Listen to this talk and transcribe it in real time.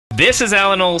This is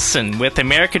Alan Olsen with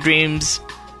America Dreams,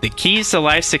 the keys to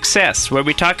life success, where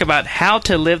we talk about how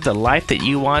to live the life that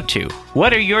you want to.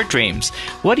 What are your dreams?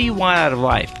 What do you want out of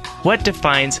life? What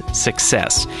defines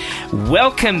success?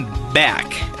 Welcome back.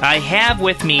 I have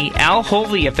with me Al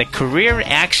Hulvey of the Career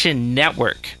Action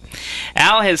Network.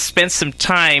 Al has spent some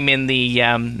time in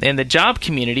the job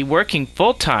community working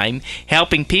full-time,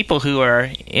 helping people who are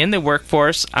in the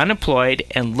workforce, unemployed,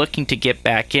 and looking to get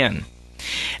back in.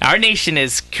 Our nation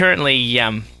is currently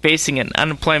facing an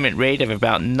unemployment rate of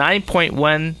about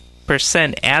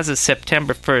 9.1% as of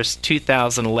September 1st,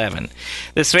 2011.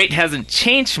 This rate hasn't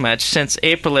changed much since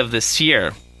April of this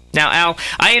year. Now, Al,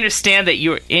 I understand that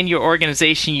in your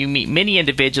organization you meet many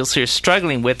individuals who are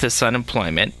struggling with this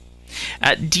unemployment.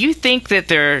 Do you think that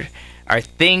there are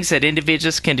things that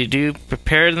individuals can do to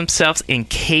prepare themselves in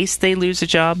case they lose a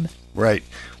job? Right.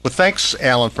 Well, thanks,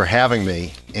 Alan, for having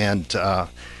me. And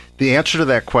the answer to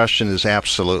that question is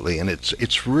absolutely, and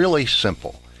it's really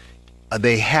simple.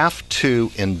 They have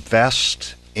to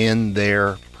invest in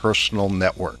their personal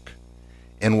network.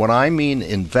 And what I mean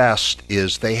invest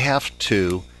is they have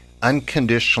to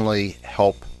unconditionally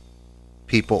help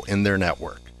people in their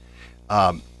network.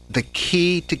 The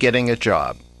key to getting a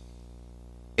job,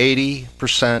 80%,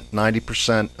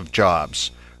 90% of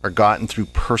jobs are gotten through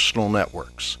personal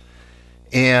networks.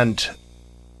 And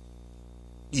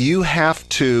you have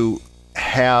to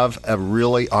have a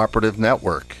really operative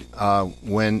network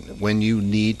when you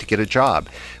need to get a job.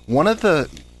 One of the,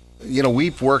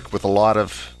 we've worked with a lot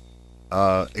of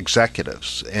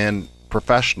executives and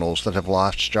professionals that have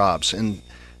lost jobs. And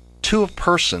to a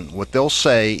person, what they'll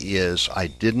say is, I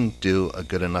didn't do a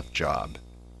good enough job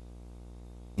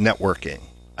networking.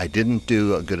 I didn't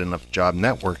do a good enough job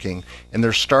networking. And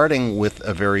they're starting with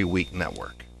a very weak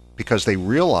network because they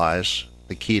realize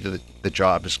the key to the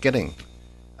job is getting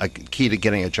a key to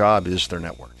getting a job is their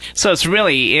network. So it's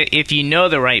really, if you know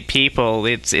the right people,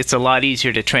 it's a lot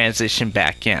easier to transition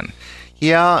back in.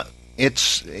 Yeah,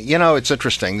 it's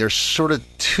interesting. There's sort of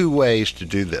two ways to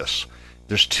do this.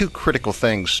 There's two critical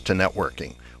things to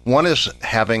networking. One is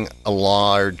having a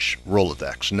large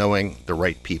Rolodex, knowing the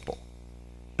right people.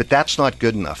 But that's not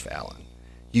good enough, Alan.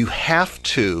 You have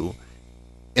to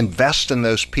invest in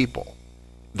those people.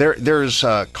 There's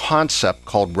a concept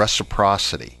called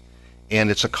reciprocity, and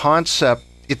it's a concept,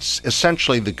 it's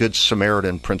essentially the Good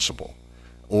Samaritan principle,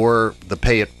 or the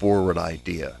pay it forward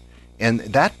idea. And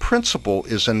that principle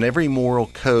is in every moral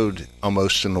code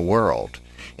almost in the world.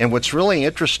 And what's really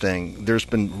interesting, there's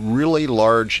been really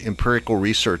large empirical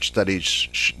research studies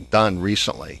done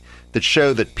recently that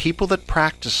show that people that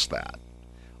practice that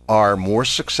are more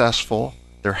successful,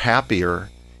 they're happier,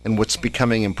 and what's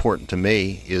becoming important to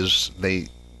me is they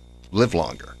live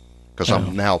longer, because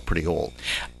I'm now pretty old.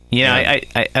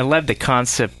 I love the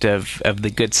concept of the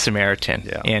Good Samaritan,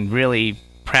 and really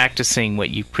practicing what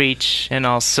you preach, and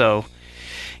also,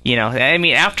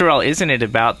 after all, isn't it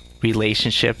about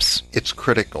relationships? It's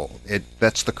critical.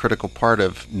 That's the critical part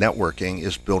of networking,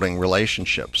 is building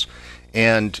relationships.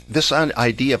 And this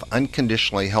idea of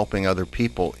unconditionally helping other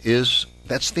people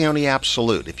that's the only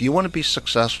absolute. If you want to be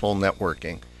successful in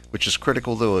networking, which is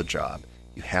critical to a job,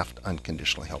 you have to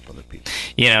unconditionally help other people.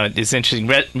 It's interesting.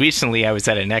 Recently, I was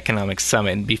at an economic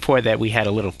summit, and before that, we had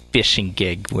a little fishing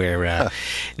gig where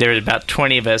there were about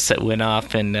 20 of us that went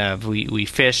off, and we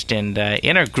fished. And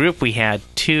in our group, we had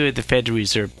two of the Federal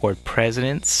Reserve Board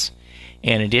presidents.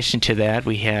 In addition to that,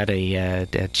 we had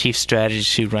a chief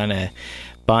strategist who run a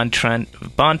bond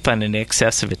fund in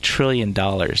excess of $1 trillion.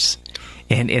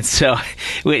 And so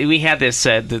we had this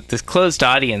closed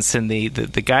audience, and the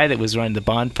guy that was running the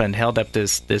bond fund held up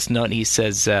this note, and he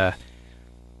says,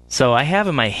 so I have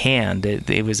in my hand,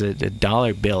 it was a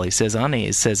dollar bill. He says on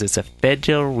it says it's a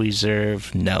Federal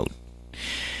Reserve note.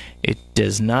 It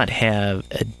does not have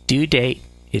a due date.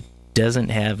 It doesn't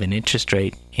have an interest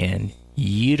rate, and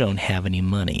you don't have any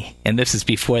money. And this is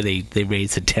before they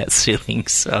raised the debt ceiling.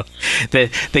 So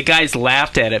the guys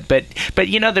laughed at it. But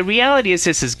the reality is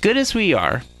this: as good as we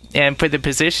are, and for the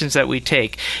positions that we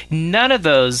take, none of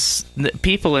those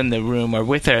people in the room or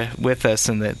with us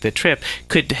in the trip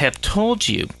could have told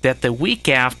you that the week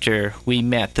after we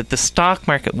met that the stock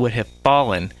market would have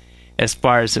fallen as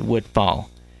far as it would fall.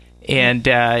 And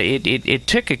it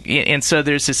took and so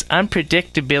there's this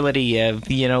unpredictability of,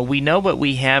 we know what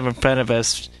we have in front of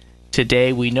us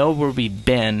today, we know where we've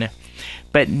been,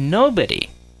 but nobody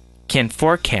can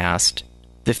forecast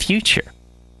the future.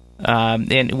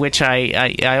 In which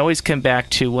I always come back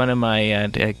to one of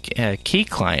my key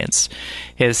clients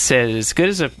has said, as good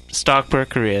as a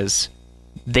stockbroker is,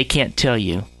 they can't tell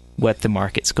you what the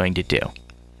market's going to do.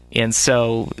 And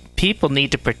so people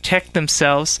need to protect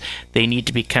themselves. They need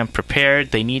to become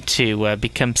prepared. They need to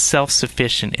become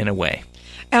self-sufficient in a way.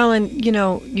 Alan,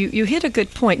 you hit a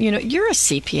good point. You're a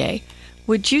CPA.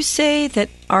 Would you say that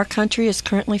our country is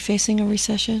currently facing a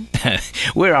recession?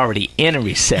 We're already in a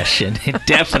recession,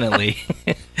 definitely.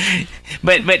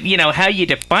 But how you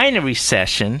define a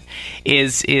recession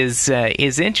is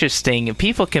interesting.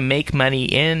 People can make money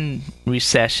in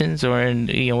recessions or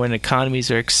when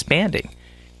economies are expanding.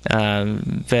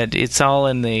 But it's all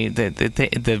in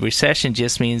the recession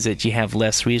just means that you have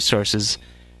less resources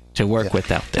to work with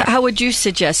out there. How would you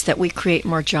suggest that we create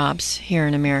more jobs here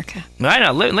in America? I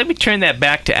know. Let me turn that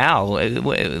back to Al.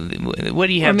 What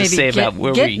do you have to say about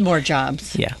where we get more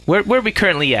jobs? Yeah, where are we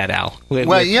currently at, Al? I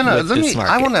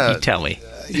want to. You tell me.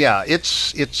 Yeah,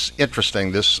 it's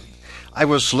interesting. I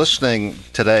was listening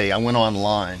today. I went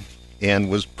online and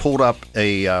was pulled up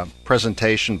a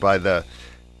presentation by the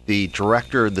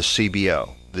director of the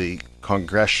CBO, the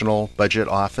Congressional Budget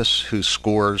Office, who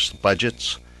scores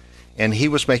budgets. And he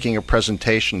was making a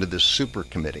presentation to this super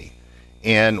committee.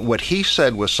 And what he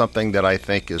said was something that I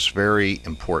think is very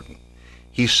important.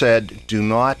 He said, do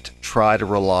not try to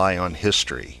rely on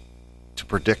history to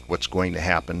predict what's going to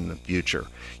happen in the future.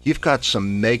 You've got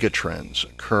some mega trends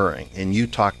occurring, and you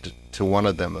talked to one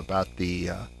of them about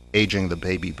the aging of the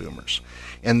baby boomers.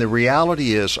 And the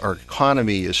reality is our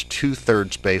economy is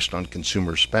 2/3 based on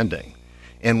consumer spending.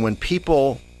 And when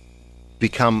people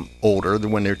become older,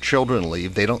 when their children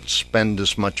leave, they don't spend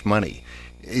as much money.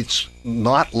 It's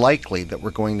not likely that we're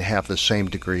going to have the same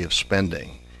degree of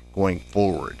spending going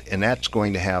forward, and that's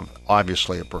going to have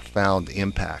obviously a profound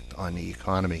impact on the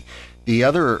economy. The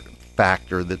other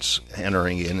factor that's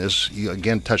entering in is, you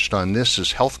again touched on this,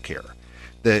 is healthcare.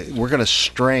 We're going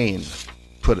to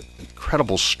put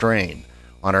incredible strain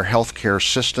on our healthcare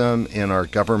system and our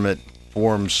government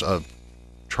forms of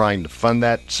trying to fund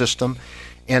that system.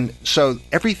 And so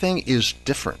everything is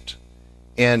different.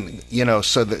 And,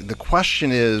 so the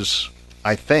question is,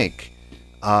 I think,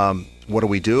 what do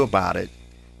we do about it?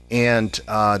 And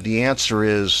the answer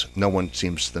is no one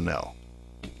seems to know.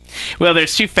 Well,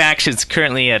 there's two factions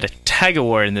currently at a tug of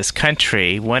war in this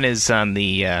country. One is on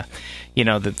the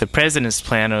president's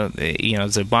plan,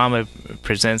 as Obama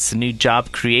presents the new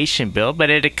job creation bill, but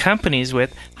it accompanies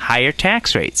with higher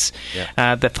tax rates.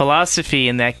 Yeah. The philosophy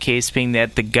in that case being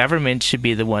that the government should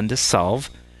be the one to solve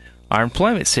our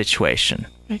employment situation.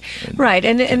 Right,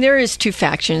 and there is two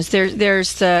factions.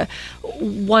 There's the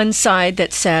one side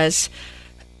that says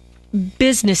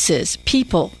businesses,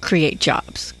 people create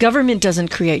jobs. Government doesn't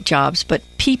create jobs, but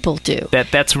people do.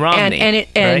 That's Romney,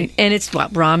 and it's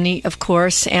Romney, of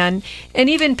course, and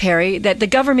even Perry, that the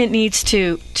government needs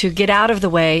to get out of the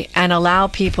way and allow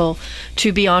people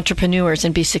to be entrepreneurs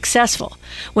and be successful.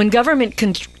 When government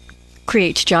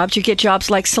creates jobs, you get jobs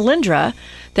like Solyndra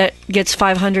that gets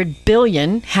 $500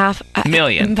 billion, half a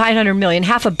billion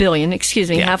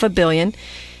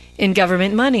in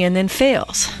government money, and then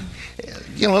fails.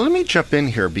 Let me jump in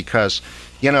here because,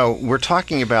 we're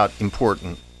talking about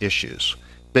important issues.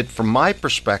 But from my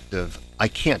perspective, I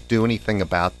can't do anything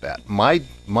about that.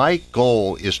 My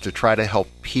goal is to try to help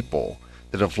people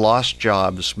that have lost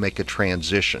jobs make a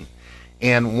transition.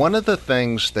 And one of the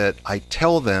things that I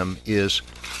tell them is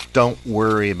don't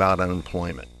worry about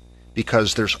unemployment,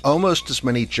 because there's almost as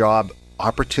many job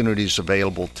opportunities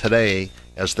available today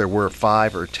as there were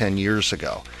 5 or 10 years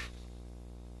ago.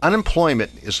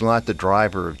 Unemployment is not the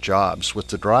driver of jobs.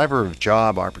 What's the driver of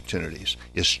job opportunities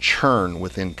is churn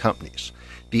within companies.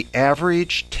 The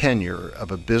average tenure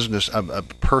of a business, of a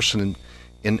person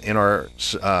in our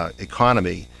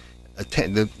economy,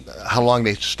 how long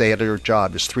they stay at their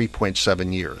job is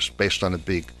 3.7 years, based on a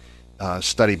big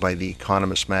study by The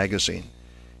Economist magazine.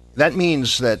 That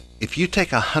means that if you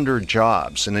take 100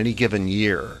 jobs in any given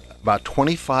year, about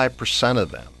 25%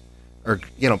 of them are,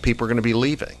 people are going to be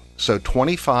leaving. So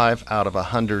 25 out of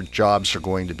 100 jobs are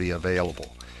going to be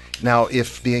available. Now,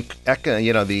 if the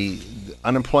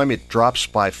unemployment drops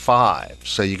by 5,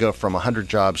 so you go from 100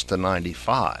 jobs to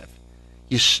 95,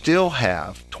 you still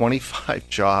have 25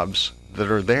 jobs that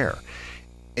are there.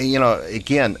 And,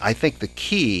 again, I think the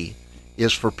key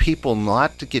is for people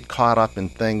not to get caught up in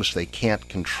things they can't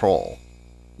control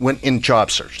when in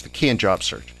job search, the key in job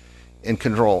search, and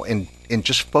control, and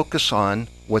just focus on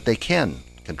what they can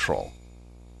control.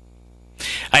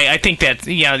 I think that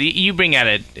you bring out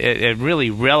a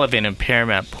really relevant and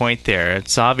paramount point there.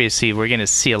 It's obviously we're going to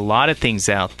see a lot of things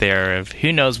out there of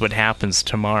who knows what happens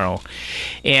tomorrow,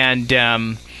 and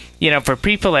for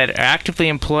people that are actively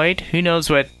employed, who knows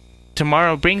what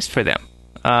tomorrow brings for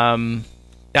them.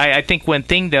 I think one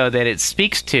thing, though, that it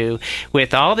speaks to,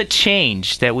 with all the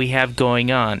change that we have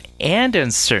going on and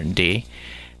uncertainty,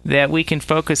 that we can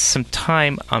focus some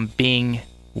time on being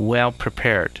well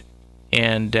prepared.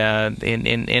 And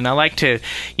I like to,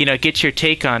 get your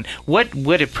take on what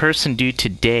would a person do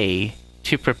today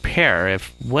to prepare.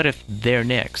 What if they're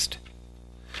next?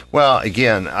 Well,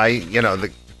 again,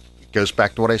 it goes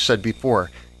back to what I said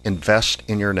before. Invest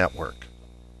in your network.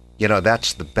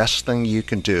 That's the best thing you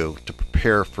can do to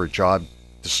prepare for job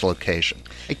dislocation.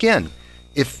 Again,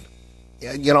 if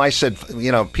I said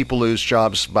people lose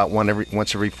jobs about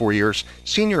once every 4 years.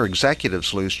 Senior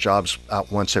executives lose jobs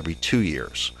once every 2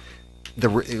 years. The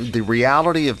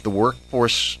reality of the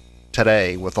workforce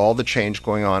today, with all the change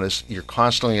going on, is you're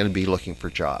constantly going to be looking for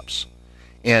jobs,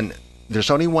 and there's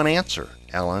only one answer,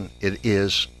 Alan. It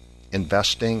is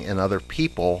investing in other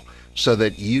people, so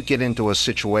that you get into a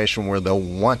situation where they'll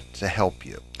want to help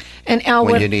you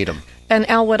when you need them. And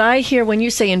Al, what I hear when you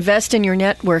say invest in your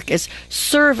network is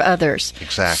serve others.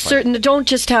 Exactly. Don't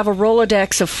just have a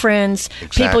Rolodex of friends,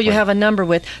 people you have a number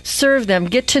with. Serve them,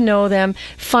 get to know them,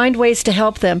 find ways to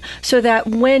help them, so that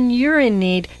when you're in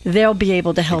need, they'll be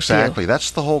able to help you. Exactly.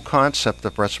 That's the whole concept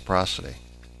of reciprocity.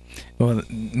 Well,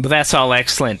 that's all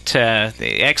excellent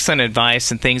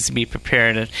advice and things to be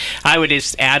prepared. And I would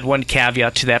just add one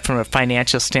caveat to that from a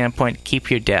financial standpoint: keep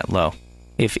your debt low.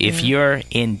 If you're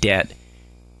in debt,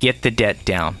 get the debt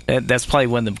down. That's probably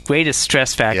one of the greatest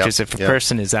stress factors if a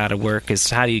person is out of work,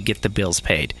 is how do you get the bills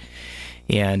paid?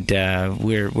 And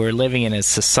we're living in a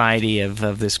society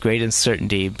of this great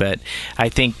uncertainty. But I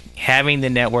think having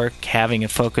the network, having a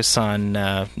focus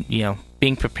on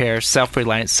being prepared,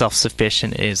 self-reliant,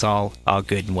 self-sufficient is all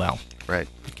good and well. Right.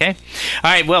 Okay.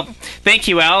 All right. Well, thank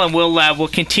you, Al, and we'll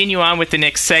continue on with the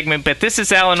next segment. But this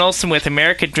is Alan Olsen with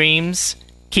America Dreams,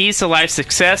 Keys to Life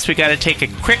Success. We got to take a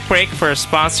quick break for a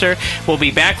sponsor. We'll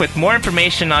be back with more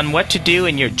information on what to do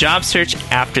in your job search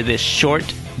after this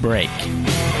short break.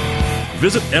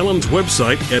 Visit Alan's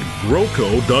website at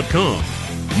growco.com.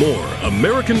 More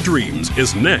American Dreams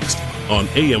is next on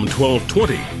AM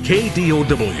 1220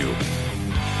 KDOW.